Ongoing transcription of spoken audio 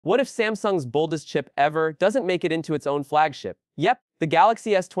What if Samsung's boldest chip ever doesn't make it into its own flagship? Yep, the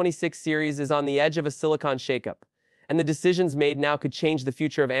Galaxy S26 series is on the edge of a silicon shakeup, and the decisions made now could change the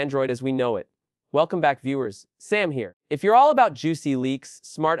future of Android as we know it. Welcome back, viewers. Sam here. If you're all about juicy leaks,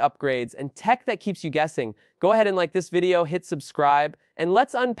 smart upgrades, and tech that keeps you guessing, go ahead and like this video, hit subscribe, and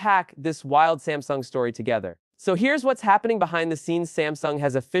let's unpack this wild Samsung story together. So here's what's happening behind the scenes. Samsung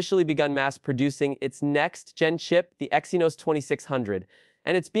has officially begun mass producing its next-gen chip, the Exynos 2600,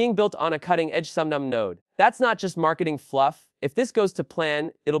 and it's being built on a cutting-edge Snapdragon node. That's not just marketing fluff. If this goes to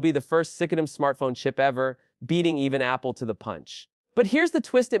plan, it'll be the first Silicon smartphone chip ever, beating even Apple to the punch. But here's the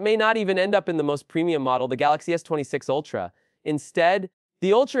twist, it may not even end up in the most premium model, the Galaxy S26 Ultra. Instead,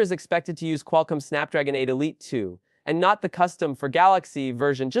 the Ultra is expected to use Qualcomm Snapdragon 8 Elite 2, and not the custom for Galaxy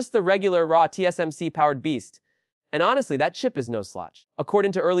version, just the regular raw TSMC-powered beast. And honestly, that chip is no slouch.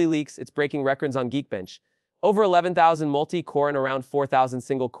 According to early leaks, it's breaking records on Geekbench. Over 11,000 multi-core and around 4,000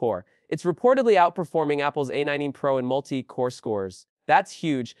 single-core. It's reportedly outperforming Apple's A19 Pro in multi-core scores. That's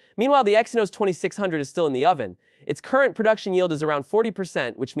huge. Meanwhile, the Exynos 2600 is still in the oven. Its current production yield is around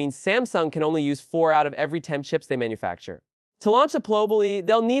 40%, which means Samsung can only use 4 out of every 10 chips they manufacture. To launch it globally,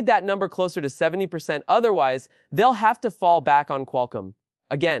 they'll need that number closer to 70%, otherwise, they'll have to fall back on Qualcomm.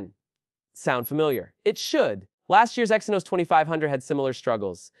 Again, sound familiar? It should. Last year's Exynos 2500 had similar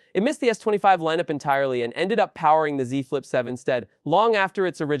struggles. It missed the S25 lineup entirely and ended up powering the Z Flip 7 instead, long after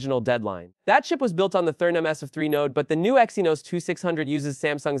its original deadline. That chip was built on the third SF3 node, but the new Exynos 2600 uses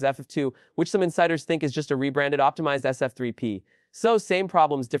Samsung's FF2, which some insiders think is just a rebranded, optimized SF3P. So, same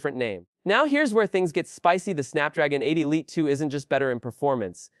problems, different name. Now here's where things get spicy. The Snapdragon 8 Elite 2 isn't just better in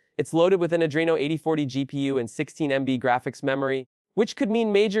performance. It's loaded with an Adreno 8040 GPU and 16 MB graphics memory, which could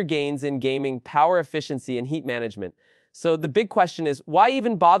mean major gains in gaming, power efficiency, and heat management. So the big question is, why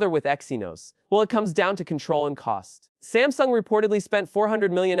even bother with Exynos? Well, it comes down to control and cost. Samsung reportedly spent $400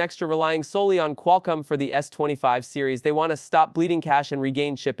 million extra relying solely on Qualcomm for the S25 series. They want to stop bleeding cash and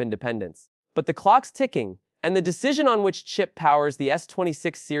regain chip independence. But the clock's ticking, and the decision on which chip powers the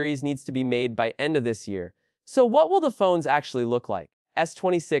S26 series needs to be made by end of this year. So what will the phones actually look like?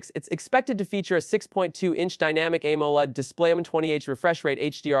 S26, it's expected to feature a 6.2-inch dynamic AMOLED display, 120Hz refresh rate,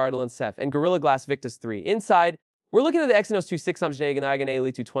 HDR LNSF, and Gorilla Glass Victus 3. Inside, we're looking at the Exynos 2600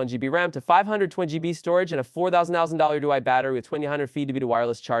 Elite 220GB RAM to 520GB storage and a $4,000 UI battery with 2,100 feet to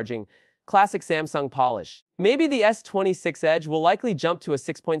wireless charging. Classic Samsung polish. Maybe the S26 Edge will likely jump to a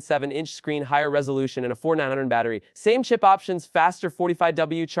 6.7-inch screen, higher resolution, and a 4900 battery. Same chip options, faster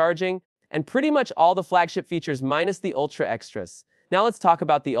 45W charging, and pretty much all the flagship features minus the Ultra extras. Now let's talk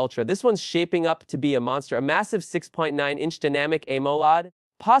about the Ultra. This one's shaping up to be a monster, a massive 6.9-inch dynamic AMOLED,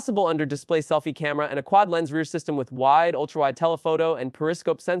 possible under-display selfie camera, and a quad-lens rear system with wide, ultra-wide telephoto and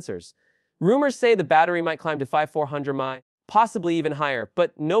periscope sensors. Rumors say the battery might climb to 5400 mAh, possibly even higher,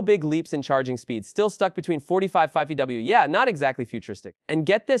 but no big leaps in charging speed, still stuck between 45 50W. Yeah, not exactly futuristic. And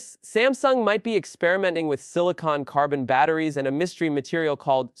get this, Samsung might be experimenting with silicon carbon batteries and a mystery material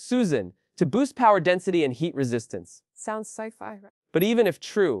called Susan to boost power density and heat resistance. Sounds sci-fi, right? But even if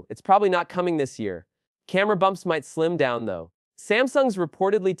true, it's probably not coming this year. Camera bumps might slim down though. Samsung's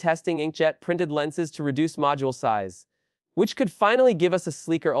reportedly testing inkjet printed lenses to reduce module size, which could finally give us a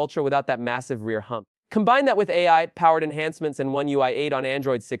sleeker Ultra without that massive rear hump. Combine that with AI-powered enhancements and One UI 8 on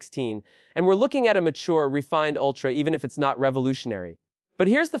Android 16, and we're looking at a mature, refined Ultra even if it's not revolutionary. But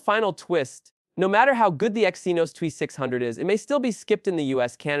here's the final twist. No matter how good the Exynos 2600 is, it may still be skipped in the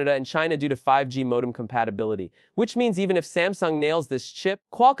US, Canada, and China due to 5G modem compatibility, which means even if Samsung nails this chip,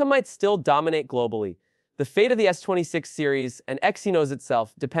 Qualcomm might still dominate globally. The fate of the S26 series and Exynos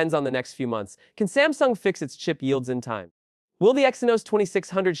itself depends on the next few months. Can Samsung fix its chip yields in time? Will the Exynos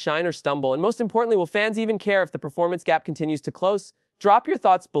 2600 shine or stumble? And most importantly, will fans even care if the performance gap continues to close? Drop your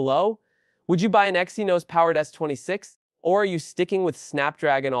thoughts below. Would you buy an Exynos-powered S26? Or are you sticking with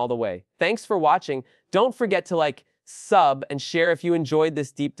Snapdragon all the way? Thanks for watching. Don't forget to like, sub, and share if you enjoyed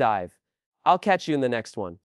this deep dive. I'll catch you in the next one.